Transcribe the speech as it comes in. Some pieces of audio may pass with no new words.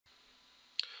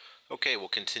Okay, we'll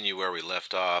continue where we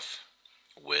left off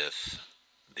with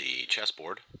the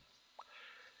chessboard.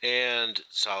 And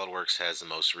SolidWorks has the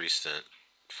most recent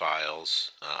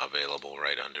files available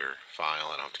right under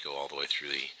File. I don't have to go all the way through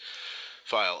the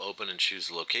file, open, and choose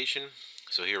the location.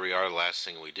 So here we are. The last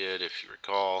thing we did, if you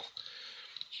recall,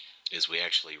 is we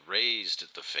actually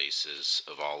raised the faces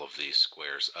of all of these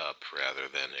squares up rather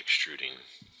than extrude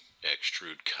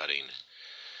cutting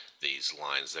these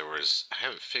lines. I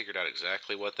haven't figured out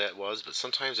exactly what that was, but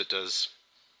sometimes it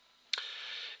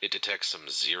detects some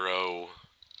zero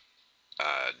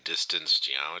distance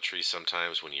geometry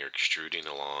sometimes when you're extruding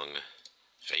along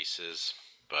faces,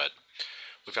 but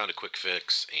we found a quick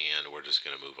fix and we're just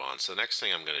going to move on. So the next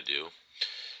thing I'm going to do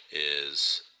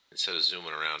is, instead of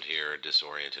zooming around here and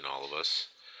disorienting all of us,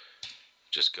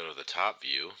 just go to the top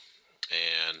view.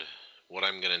 And what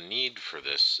I'm going to need for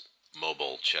this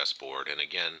mobile chessboard, and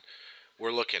again,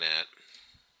 we're looking at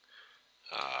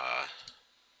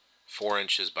 4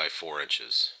 inches by 4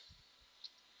 inches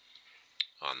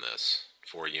on this,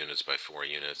 4 units by 4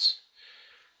 units.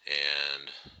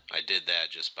 And I did that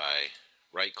just by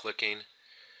right clicking,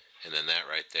 and then that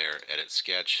right there, edit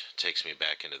sketch, takes me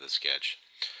back into the sketch.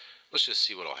 Let's just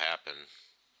see what will happen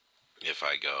if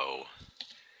I go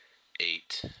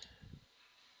 8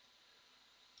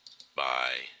 by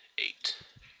 8.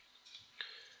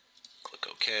 Click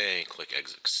OK, click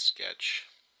exit sketch.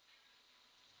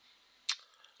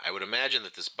 I would imagine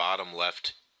that this bottom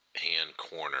left hand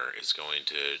corner is going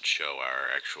to show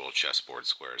our actual chessboard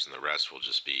squares, and the rest will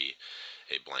just be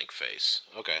a blank face.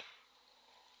 Okay.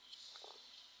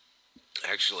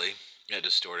 Actually, it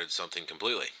distorted something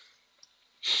completely.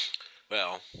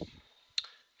 Well,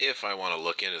 if I want to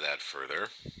look into that further,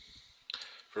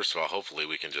 first of all, hopefully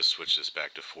we can just switch this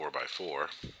back to 4 by 4.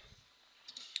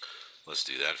 Let's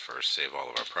do that first, save all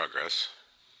of our progress.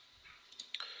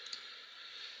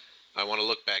 I want to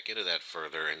look back into that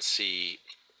further and see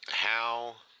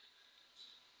how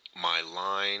my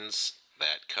lines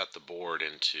that cut the board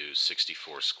into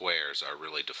 64 squares are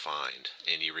really defined.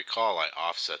 And you recall I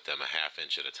offset them a ½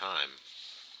 inch at a time.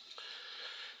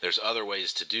 There's other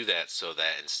ways to do that so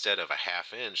that instead of a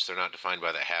 ½ inch, they're not defined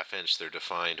by the ½ inch, they're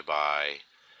defined by,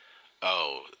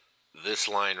 oh, this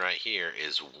line right here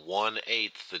is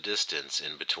 1/8 the distance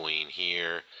in between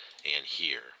here and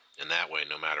here. And that way,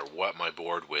 no matter what my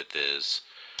board width is,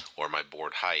 or my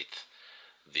board height,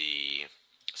 the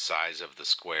size of the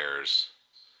squares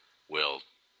will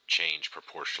change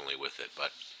proportionally with it.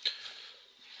 But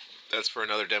that's for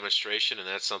another demonstration, and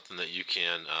that's something that you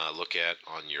can look at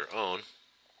on your own.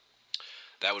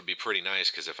 That would be pretty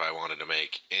nice, because if I wanted to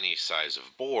make any size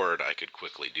of board, I could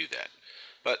quickly do that.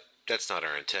 But that's not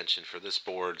our intention for this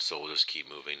board, so we'll just keep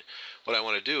moving. What I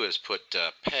want to do is put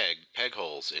peg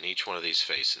holes in each one of these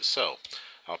faces. So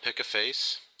I'll pick a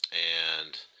face,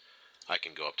 and I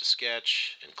can go up to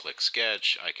sketch and click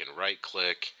sketch. I can right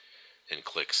click and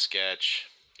click sketch,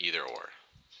 either or.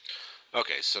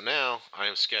 Okay, so now I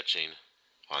am sketching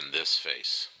on this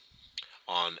face.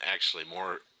 Actually,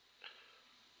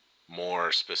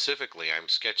 more specifically, I'm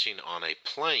sketching on a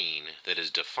plane that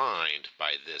is defined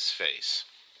by this face.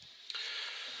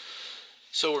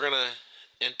 So we're going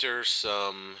to enter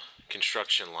some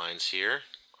construction lines here.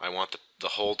 I want the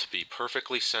hole to be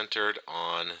perfectly centered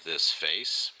on this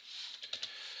face.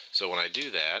 So when I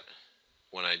did that,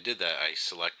 I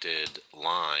selected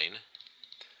line,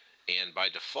 and by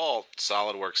default,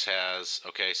 SolidWorks has,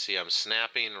 okay, see, I'm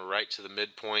snapping right to the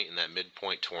midpoint, and that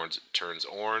midpoint turns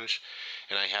orange,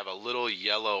 and I have a little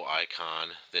yellow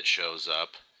icon that shows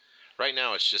up. Right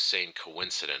now it's just saying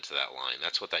coincident to that line.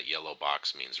 That's what that yellow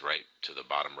box means, right to the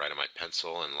bottom right of my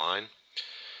pencil and line.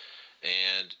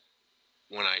 And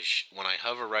when I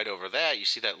hover right over that, you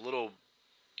see that little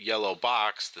yellow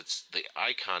box, that's the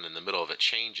icon in the middle of it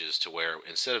changes to where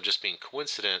instead of just being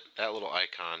coincident, that little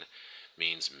icon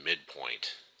means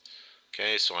midpoint.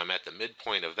 Okay, so I'm at the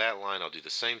midpoint of that line. I'll do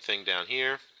the same thing down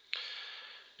here.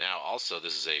 Now also,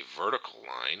 this is a vertical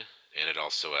line, and it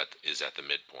also is at the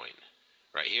midpoint.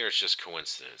 Right here it's just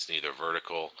coincidence, neither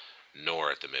vertical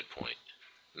nor at the midpoint.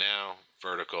 Now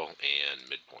vertical and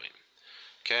midpoint.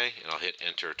 Okay, and I'll hit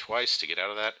enter twice to get out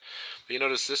of that. But you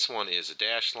notice this one is a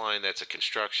dashed line, that's a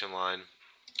construction line.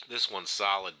 This one's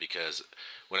solid because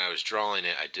when I was drawing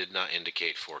it, I did not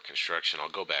indicate for construction. I'll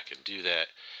go back and do that.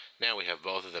 Now we have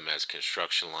both of them as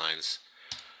construction lines.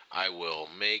 I will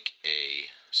make a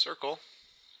circle,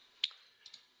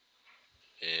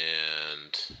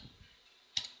 and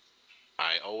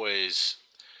I always,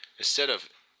 instead of,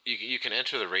 you can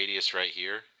enter the radius right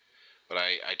here, but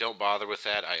I don't bother with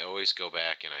that. I always go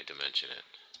back and I dimension it.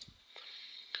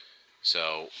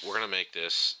 So we're going to make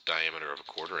this diameter of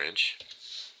 1/4 inch.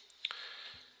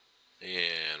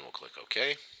 And we'll click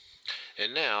OK.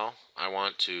 And now I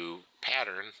want to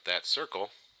pattern that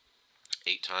circle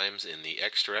 8 times in the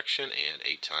X direction and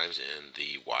 8 times in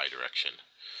the Y direction.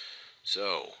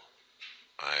 So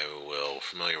I will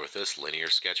familiar with this linear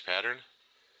sketch pattern.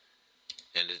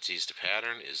 Entities to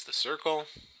pattern is the circle.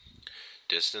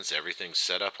 Distance, everything's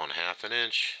set up on 1/2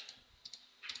 inch.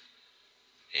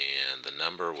 And the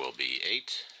number will be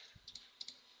 8.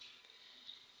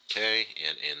 Okay,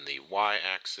 and in the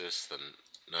Y-axis, the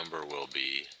number will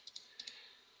be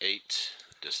 8.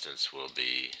 Distance will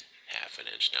be 1/2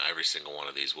 inch. Now every single one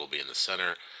of these will be in the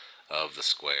center of the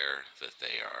square that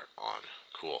they are on.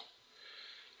 Cool.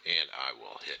 And I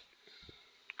will hit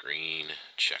green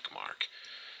check mark.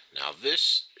 Now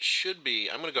this should be,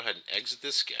 I'm going to go ahead and exit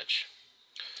this sketch.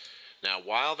 Now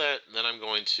while then I'm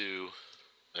going to,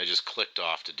 I just clicked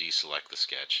off to deselect the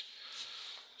sketch.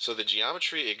 So the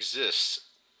geometry exists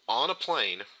on a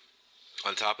plane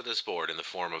on top of this board in the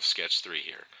form of sketch 3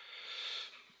 here.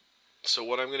 So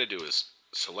what I'm going to do is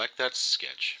select that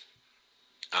sketch.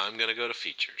 I'm going to go to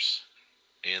features,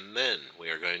 and then we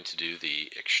are going to do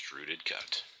the extruded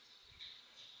cut.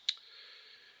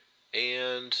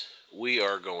 And we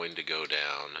are going to go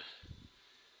down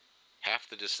half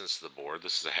the distance of the board.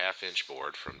 This is a 1/2 inch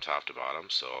board from top to bottom,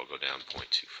 so I'll go down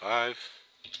 0.25.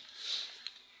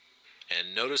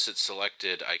 And notice it's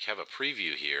selected, I have a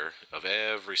preview here of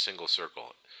every single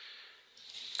circle,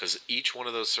 because each one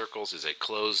of those circles is a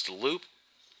closed loop.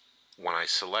 When I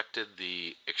selected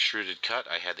the extruded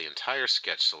cut, I had the entire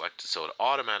sketch selected, so it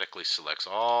automatically selects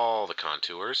all the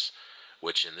contours,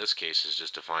 which in this case is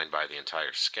just defined by the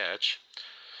entire sketch.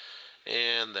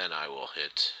 And then I will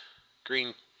hit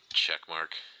green check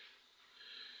mark.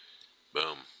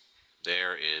 Boom.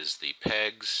 There is the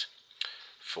pegs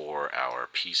for our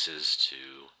pieces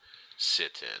to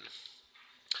sit in.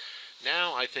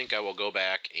 Now I think I will go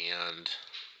back and,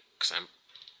 because I'm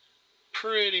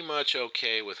pretty much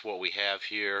okay with what we have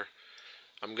here,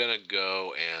 I'm gonna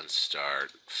go and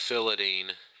start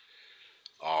filleting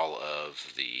all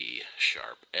of the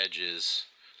sharp edges.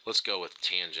 Let's go with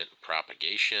tangent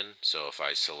propagation. So if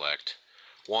I select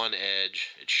one edge,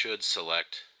 it should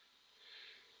select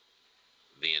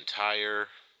the entire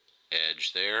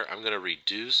edge there. I'm going to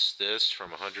reduce this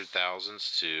from 100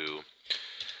 thousandths to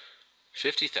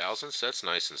 50 thousandths. That's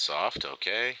nice and soft.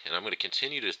 Okay, and I'm going to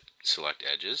continue to select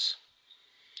edges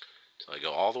until I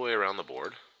go all the way around the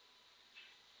board.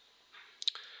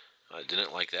 I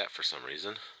didn't like that for some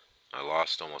reason. I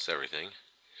lost almost everything.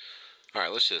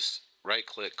 Alright, let's just right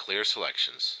click, clear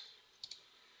selections.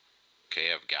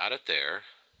 Okay, I've got it there.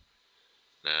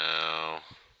 Now,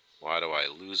 why do I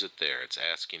lose it there? It's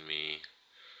asking me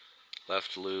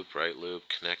left loop, right loop,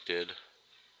 connected.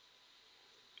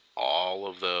 All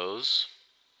of those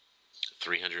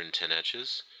 310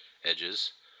 edges.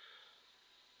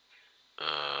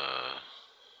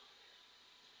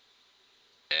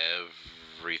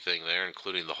 Everything there,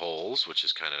 including the holes, which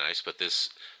is kind of nice, but this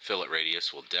fillet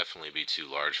radius will definitely be too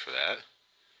large for that.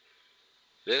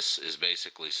 This is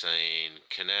basically saying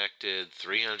connected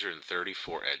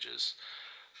 334 edges.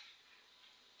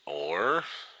 Or,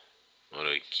 I'm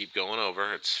going to keep going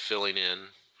over, it's filling in.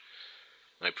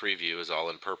 My preview is all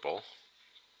in purple.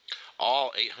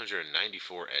 All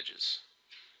 894 edges.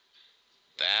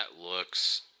 That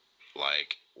looks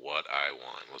like what I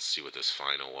want. Let's see what this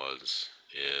final was.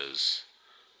 Is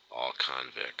all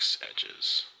convex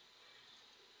edges.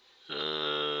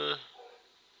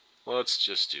 Let's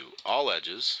just do all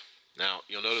edges. Now,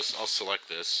 you'll notice I'll select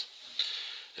this,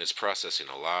 and it's processing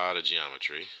a lot of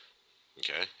geometry.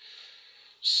 Okay,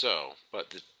 so,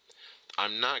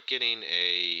 I'm not getting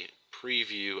a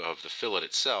preview of the fillet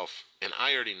itself, and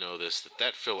I already know this,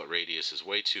 that fillet radius is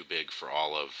way too big for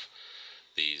all of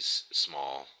these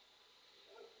small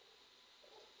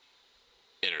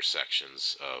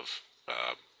intersections of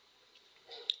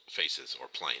faces or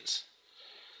planes.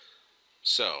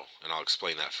 So, and I'll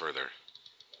explain that further.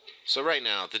 So right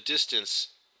now, the distance,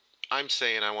 I'm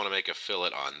saying I want to make a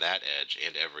fillet on that edge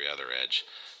and every other edge.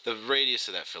 The radius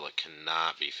of that fillet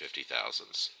cannot be 50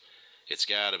 thousandths. It's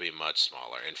got to be much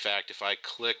smaller. In fact, if I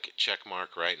click check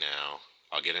mark right now,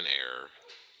 I'll get an error.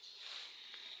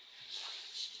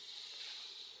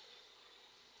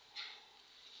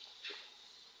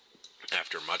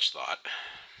 After much thought.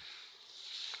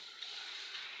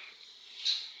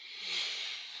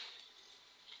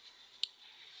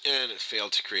 And it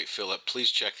failed to create fillet. Please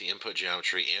check the input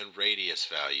geometry and radius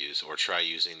values or try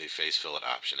using the face fillet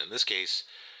option. In this case,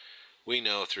 we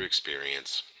know through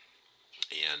experience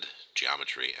and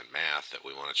geometry and math that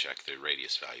we want to check the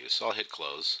radius value. So I'll hit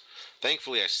close.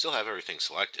 Thankfully, I still have everything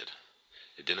selected.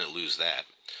 It didn't lose that.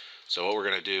 So what we're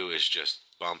going to do is just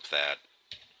bump that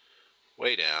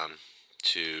way down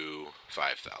to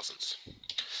 5 thousandths.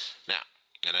 Now,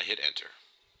 and I hit enter.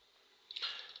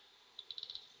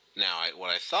 Now, what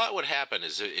I thought would happen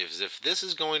is if this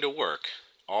is going to work,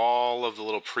 all of the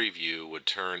little preview would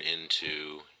turn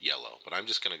into yellow. But I'm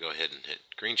just going to go ahead and hit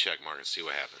green check mark and see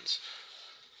what happens.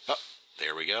 Oh,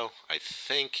 there we go. I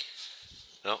think...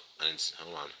 Oh,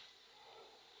 hold on.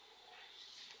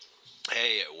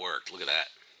 Hey, it worked. Look at that.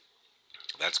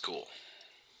 That's cool.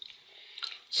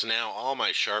 So now all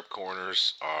my sharp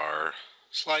corners are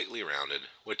slightly rounded,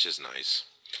 which is nice.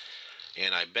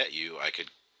 And I bet you I could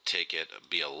take it,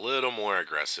 be a little more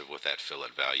aggressive with that fillet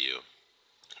value.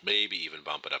 Maybe even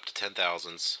bump it up to 10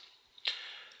 thousandths.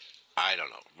 I don't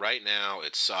know. Right now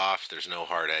it's soft. There's no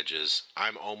hard edges. I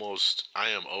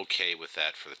am okay with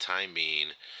that for the time being,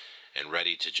 and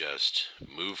ready to just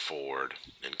move forward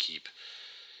and keep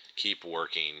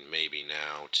working maybe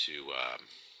now to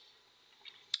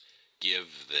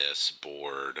give this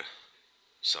board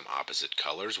some opposite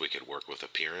colors. We could work with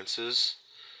appearances.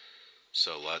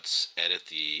 So let's edit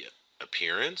the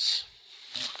appearance.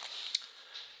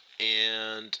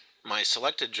 And my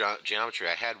selected geometry,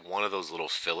 I had one of those little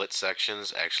fillet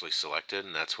sections actually selected,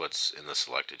 and that's what's in the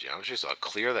selected geometry. So I'll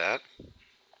clear that.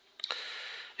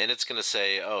 And it's going to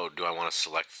say, oh, do I want to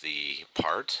select the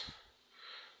part?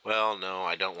 Well, no,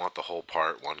 I don't want the whole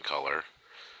part one color.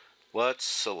 Let's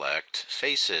select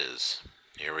faces.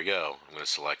 Here we go. I'm going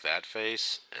to select that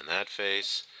face, and that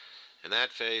face, and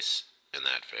that face, and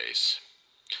that face.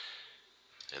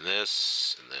 And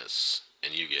this, and this,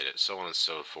 and you get it, so on and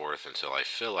so forth until I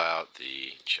fill out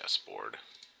the chessboard.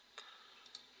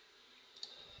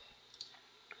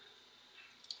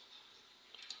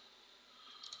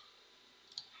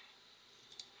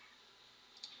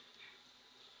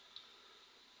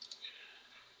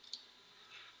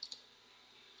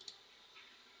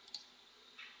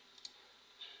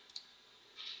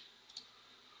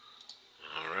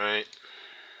 Alright.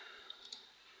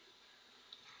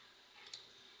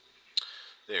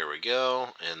 There we go,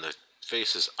 and the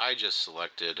faces I just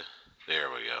selected, there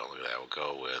we go, look at that, we'll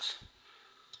go with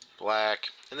black,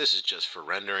 and this is just for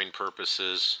rendering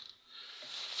purposes.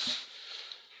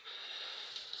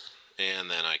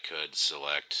 And then I could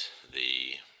select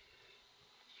the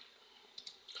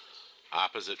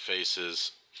opposite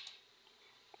faces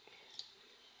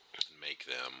and make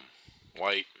them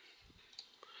white.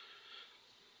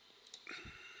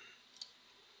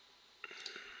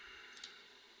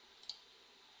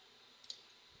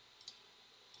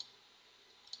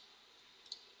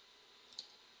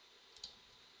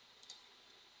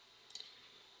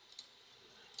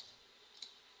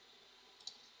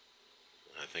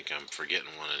 I think I'm forgetting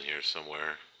one in here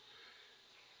somewhere.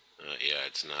 Yeah,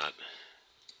 it's not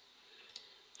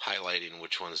highlighting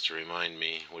which ones to remind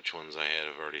me which ones I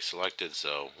have already selected,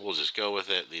 so we'll just go with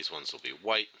it. These ones will be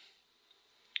white.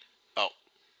 Oh,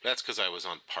 that's because I was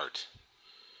on part.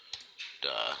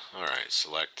 Duh. Alright,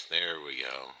 select. There we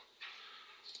go.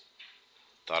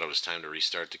 Thought it was time to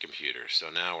restart the computer. So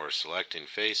now we're selecting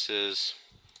faces.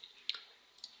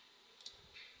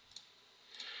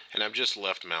 And I'm just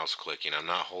left mouse clicking. I'm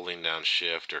not holding down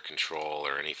shift or control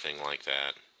or anything like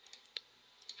that.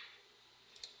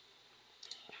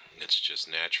 It's just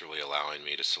naturally allowing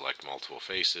me to select multiple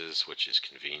faces, which is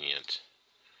convenient.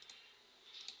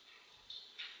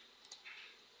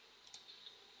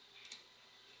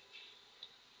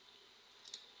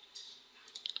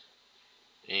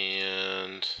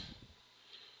 And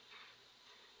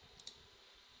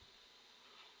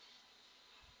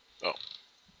oh,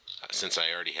 since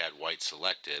I already had white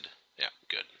selected, yeah,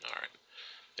 good. All right,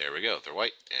 there we go. They're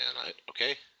white, and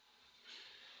okay.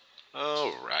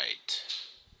 All right.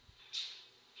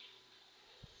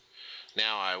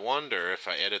 Now I wonder if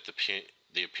I edit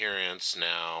the appearance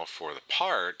now for the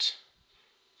part.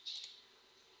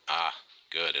 Ah,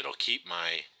 good. It'll keep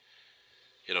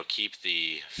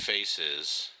the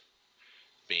faces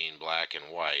being black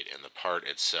and white, and the part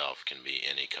itself can be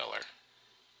any color.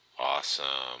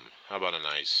 Awesome. How about a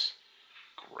nice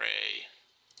gray?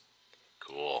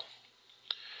 Cool.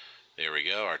 There we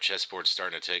go. Our chessboard's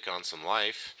starting to take on some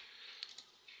life.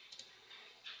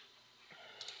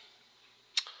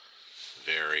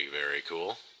 Very, very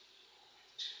cool.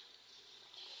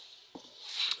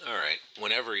 Alright,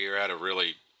 whenever you're at a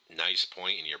really nice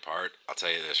point in your part, I'll tell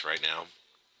you this right now,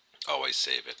 always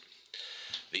save it.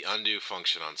 The undo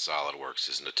function on SolidWorks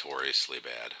is notoriously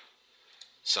bad.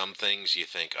 Some things you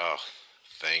think, oh,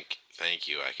 thank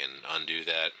you, I can undo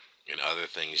that. and other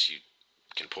things you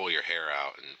can pull your hair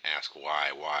out and ask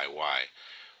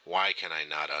why can I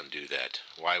not undo that?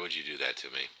 Why would you do that to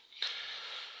me?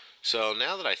 So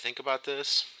now that I think about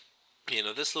this, you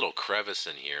know, this little crevice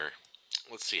in here,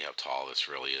 let's see how tall this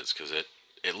really is, because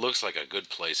it looks like a good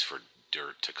place for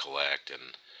dirt to collect,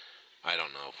 and I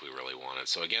don't know if we really want it.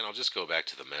 So again, I'll just go back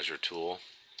to the measure tool,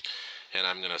 and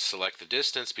I'm going to select the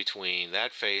distance between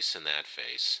that face and that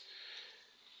face.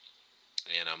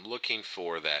 And I'm looking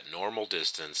for that normal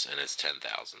distance, and it's 10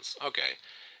 thousandths. Okay,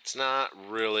 it's not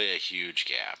really a huge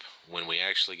gap. When we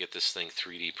actually get this thing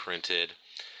 3D printed,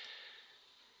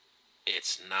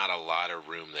 it's not a lot of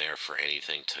room there for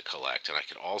anything to collect. And I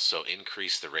could also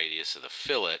increase the radius of the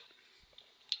fillet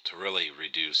to really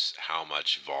reduce how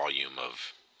much volume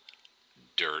of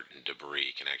dirt and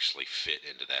debris can actually fit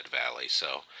into that valley.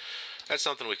 So that's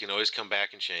something we can always come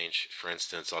back and change. For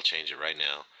instance, I'll change it right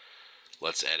now.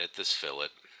 Let's edit this fillet,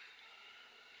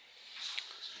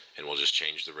 and we'll just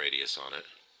change the radius on it.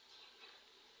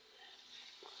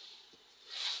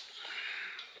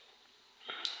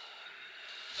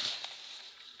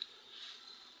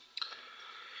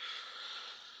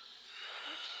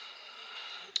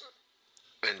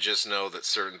 And just know that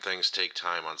certain things take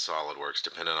time on SolidWorks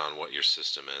depending on what your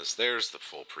system is. There's the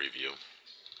full preview.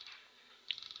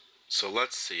 So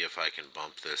let's see if I can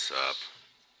bump this up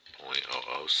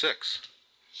 0.006.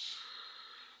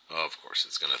 Oh, of course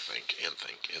it's going to think and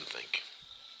think and think.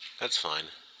 That's fine.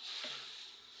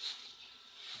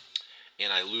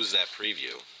 And I lose that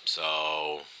preview.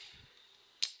 So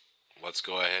let's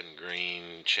go ahead and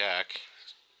green check.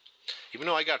 Even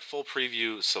though I got full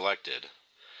preview selected,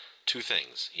 two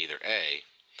things. Either A,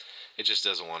 it just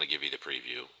doesn't want to give you the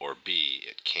preview, or B,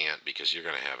 it can't because you're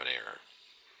going to have an error.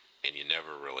 And you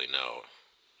never really know.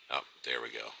 Oh, there we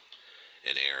go.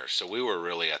 An error. So we were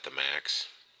really at the max.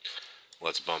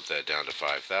 Let's bump that down to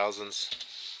 5 thousandths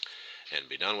and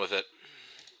be done with it.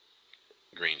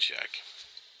 Green check.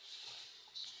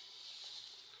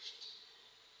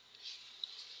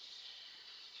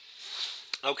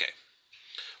 Okay.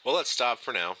 Well, let's stop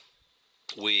for now.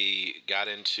 We got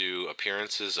into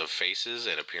appearances of faces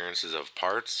and appearances of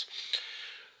parts.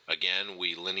 Again,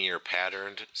 we linear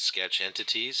patterned sketch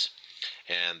entities,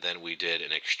 and then we did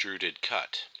an extruded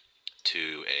cut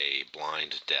to a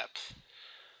blind depth.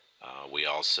 We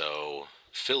also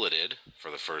filleted for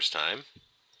the first time,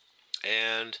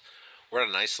 and we're at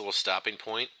a nice little stopping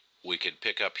point. We could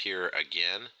pick up here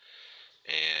again,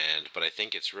 but I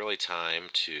think it's really time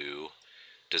to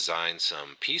design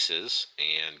some pieces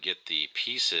and get the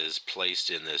pieces placed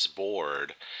in this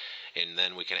board, and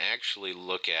then we can actually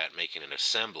look at making an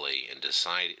assembly and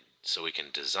decide, so we can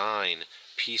design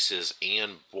pieces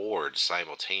and boards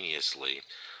simultaneously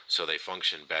so they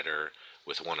function better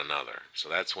with one another. So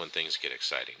that's when things get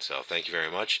exciting. So thank you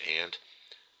very much, and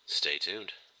stay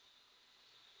tuned.